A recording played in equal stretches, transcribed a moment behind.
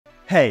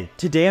Hey,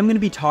 today I'm going to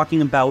be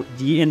talking about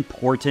the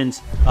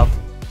importance of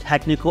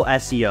technical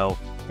SEO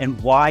and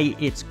why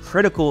it's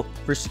critical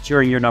for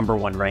securing your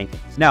 #1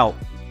 rankings. Now,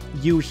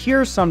 you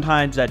hear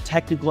sometimes that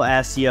technical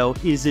SEO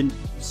isn't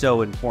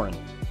so important.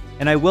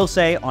 And I will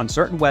say on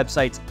certain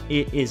websites,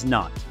 it is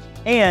not.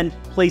 And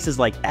places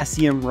like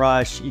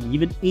SEMrush and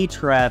even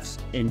Ahrefs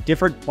and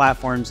different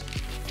platforms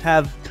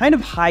have kind of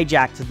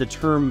hijacked the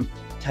term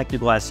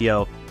technical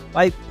SEO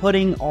by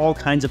putting all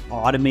kinds of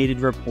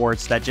automated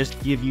reports that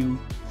just give you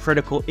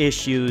critical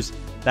issues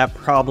that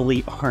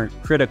probably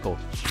aren't critical.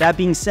 That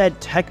being said,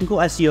 technical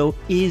SEO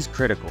is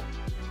critical.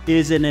 It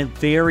is a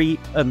very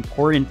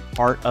important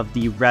part of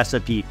the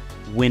recipe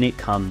when it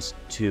comes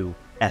to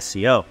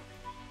SEO.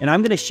 And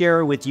I'm going to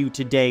share with you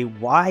today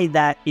why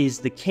that is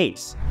the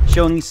case,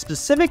 showing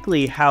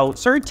specifically how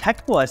certain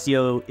technical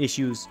SEO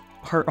issues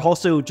are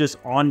also just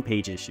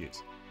on-page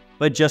issues,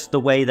 but just the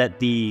way that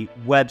the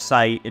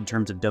website in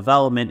terms of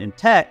development and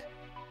tech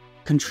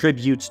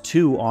contributes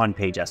to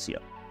on-page SEO.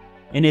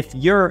 And if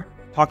you're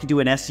talking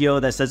to an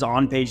SEO that says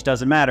on-page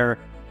doesn't matter,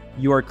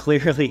 you are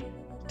clearly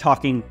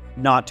talking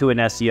not to an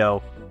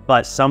SEO,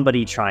 but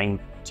somebody trying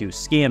to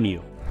scam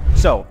you.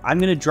 So I'm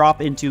going to drop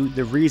into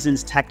the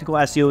reasons technical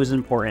SEO is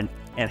important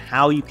and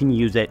how you can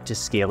use it to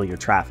scale your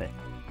traffic.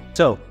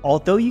 So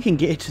although you can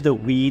get into the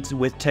weeds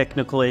with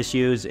technical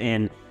issues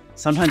and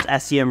sometimes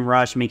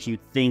SEMrush makes you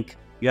think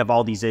you have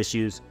all these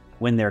issues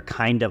when they're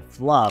kind of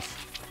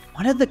fluff,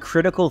 one of the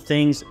critical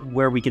things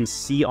where we can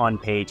see on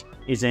page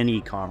is in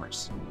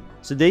e-commerce.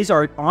 So these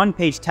are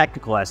on-page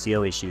technical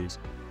SEO issues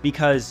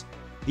because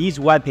these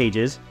web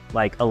pages,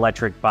 like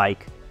electric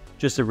bike,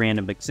 just a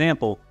random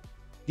example,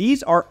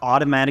 these are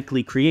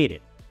automatically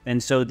created.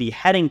 And so the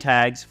heading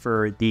tags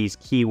for these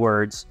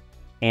keywords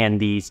and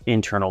these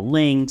internal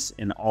links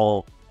and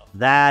all of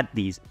that,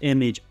 these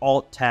image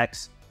alt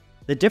text,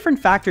 the different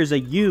factors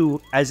that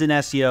you as an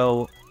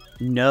SEO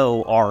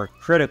know are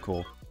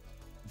critical,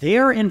 they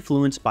are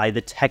influenced by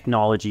the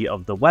technology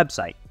of the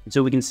website. And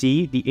so we can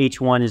see the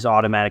H1 is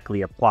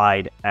automatically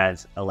applied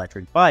as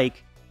electric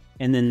bike,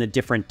 and then the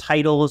different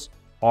titles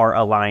are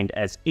aligned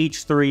as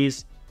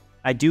H3s.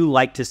 I do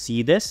like to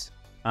see this,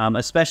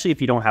 especially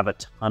if you don't have a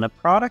ton of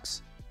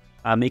products.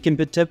 It can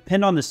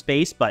depend on the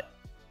space, but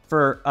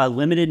for a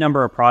limited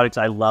number of products,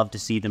 I love to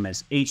see them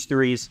as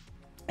H3s.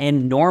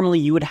 And normally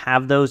you would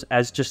have those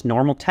as just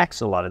normal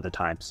text a lot of the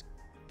times.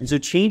 And so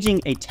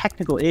changing a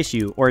technical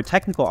issue or a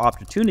technical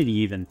opportunity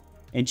even,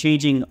 and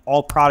changing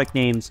all product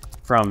names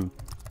from,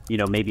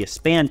 maybe a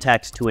span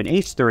text to an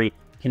H3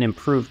 can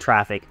improve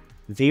traffic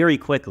very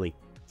quickly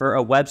for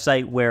a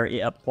website where it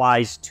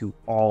applies to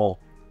all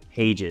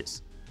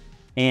pages.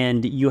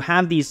 And you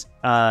have these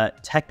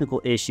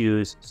technical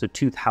issues, so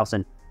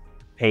 2,000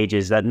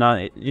 pages, that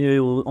it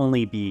will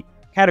only be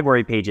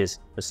category pages,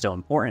 but still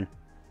important.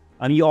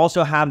 You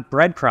also have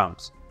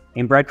breadcrumbs,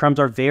 and breadcrumbs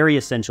are very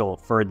essential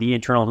for the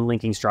internal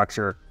linking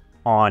structure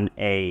on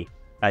a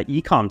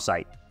e-com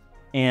site.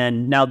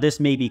 And now this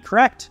may be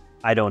correct,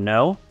 I don't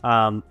know.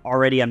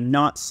 Already I'm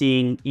not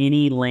seeing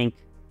any link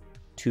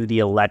to the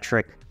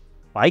electric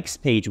bikes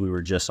page we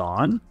were just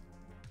on.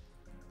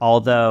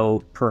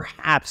 Although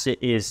perhaps it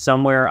is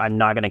somewhere, I'm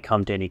not going to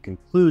come to any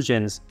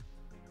conclusions,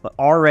 but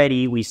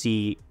already we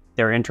see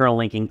their internal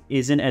linking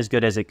isn't as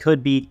good as it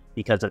could be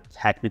because of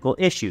technical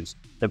issues.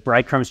 The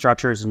breadcrumb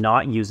structure is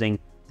not using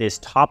this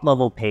top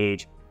level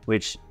page,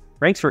 which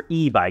ranks for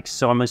e-bikes.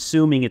 So I'm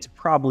assuming it's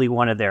probably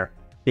one of their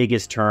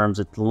biggest terms.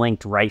 It's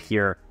linked right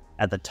here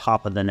at the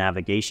top of the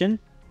navigation.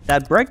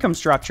 That breadcrumb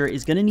structure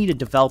is going to need a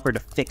developer to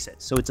fix it.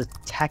 So it's a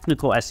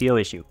technical SEO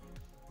issue,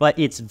 but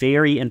it's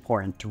very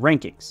important to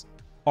rankings.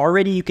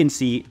 Already you can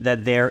see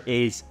that there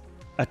is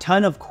a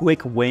ton of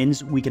quick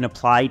wins we can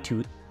apply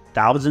to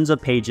thousands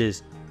of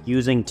pages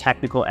using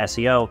technical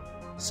SEO.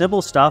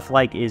 Simple stuff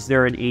like, is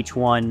there an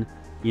H1,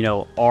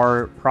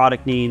 are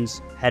product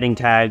names, heading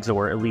tags,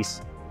 or at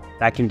least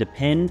that can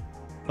depend.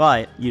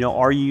 But,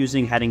 are you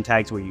using heading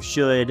tags where you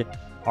should?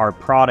 Are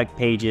product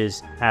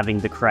pages having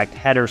the correct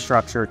header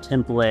structure,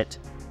 template?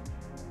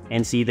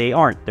 And see, they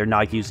aren't. They're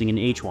not using an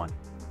H1.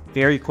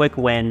 Very quick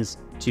wins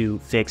to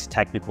fix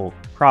technical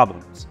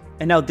problems.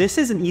 And now this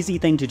is an easy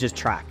thing to just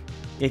track.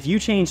 If you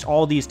changed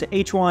all these to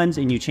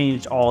H1s and you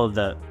changed all of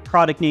the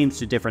product names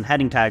to different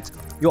heading tags,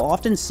 you'll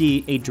often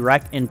see a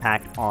direct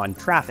impact on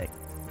traffic,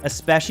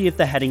 especially if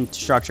the heading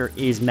structure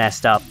is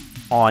messed up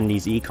on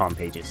these e-com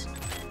pages.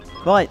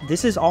 But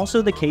this is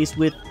also the case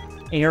with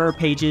error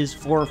pages,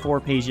 404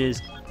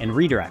 pages, and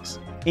redirects.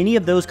 Any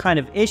of those kind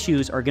of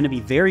issues are going to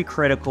be very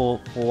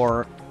critical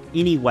for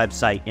any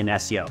website in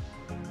SEO.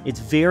 It's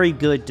very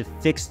good to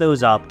fix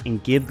those up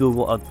and give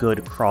Google a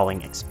good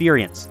crawling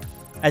experience.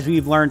 As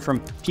we've learned from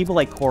people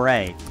like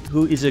Corey,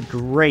 who is a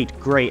great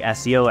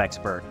SEO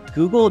expert,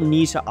 Google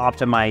needs to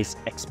optimize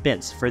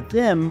expense. For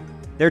them,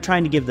 they're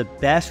trying to give the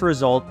best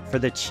result for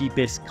the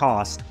cheapest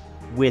cost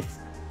with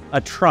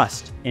a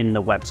trust in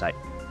the website.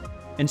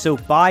 And so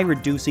by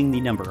reducing the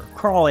number of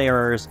crawl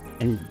errors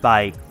and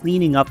by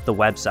cleaning up the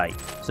website,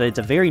 so it's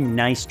a very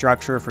nice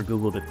structure for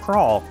Google to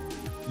crawl,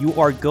 you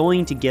are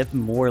going to get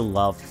more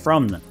love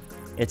from them.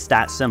 It's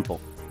that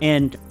simple.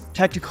 And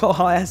technical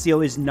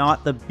SEO is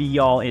not the be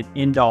all and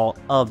end all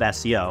of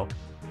SEO.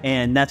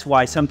 And that's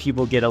why some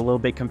people get a little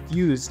bit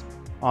confused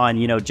on,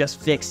 just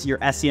fix your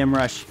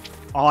SEMrush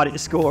audit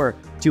score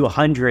to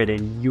 100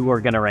 and you are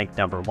going to rank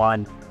number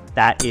one.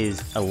 That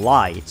is a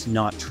lie. It's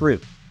not true.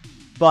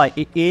 But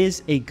it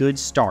is a good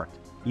start.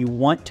 You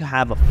want to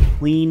have a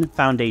clean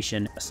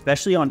foundation,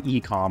 especially on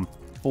e-com,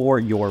 for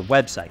your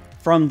website.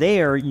 From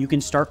there, you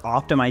can start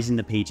optimizing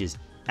the pages,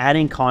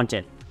 adding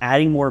content,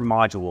 adding more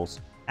modules,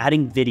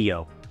 adding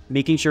video,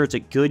 making sure it's a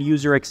good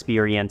user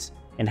experience,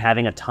 and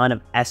having a ton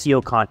of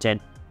SEO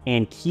content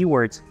and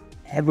keywords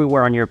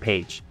everywhere on your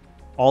page,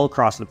 all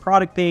across the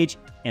product page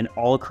and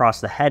all across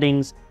the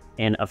headings,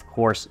 and of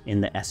course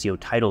in the SEO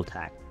title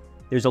tag.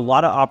 There's a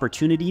lot of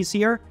opportunities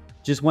here.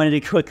 Just wanted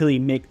to quickly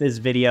make this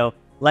video,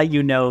 let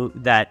you know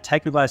that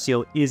technical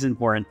SEO is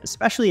important,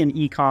 especially in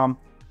e-com,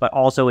 but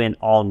also in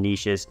all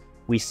niches.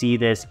 We see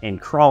this in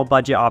crawl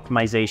budget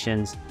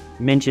optimizations,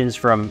 mentions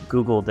from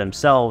Google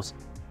themselves,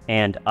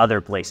 and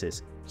other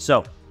places.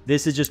 So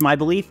this is just my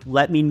belief.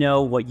 Let me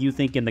know what you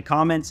think in the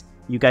comments.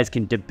 You guys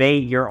can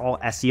debate. You're all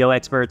SEO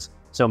experts.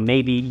 So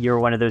maybe you're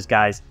one of those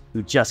guys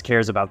who just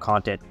cares about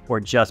content or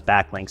just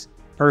backlinks.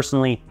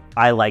 Personally,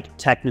 I like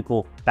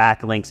technical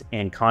backlinks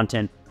and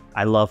content.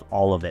 I love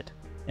all of it.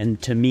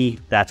 And to me,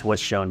 that's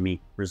what's shown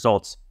me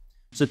results.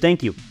 So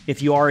thank you.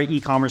 If you are an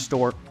e-commerce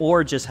store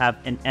or just have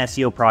an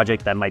SEO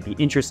project that might be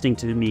interesting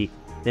to me,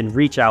 then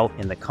reach out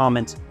in the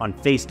comments on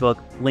Facebook,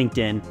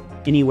 LinkedIn,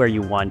 anywhere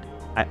you want.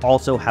 I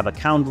also have a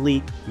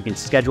Calendly. You can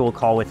schedule a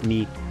call with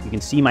me. You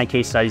can see my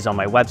case studies on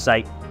my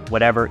website,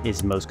 whatever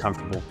is most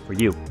comfortable for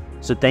you.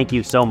 So thank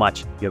you so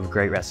much. You have a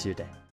great rest of your day.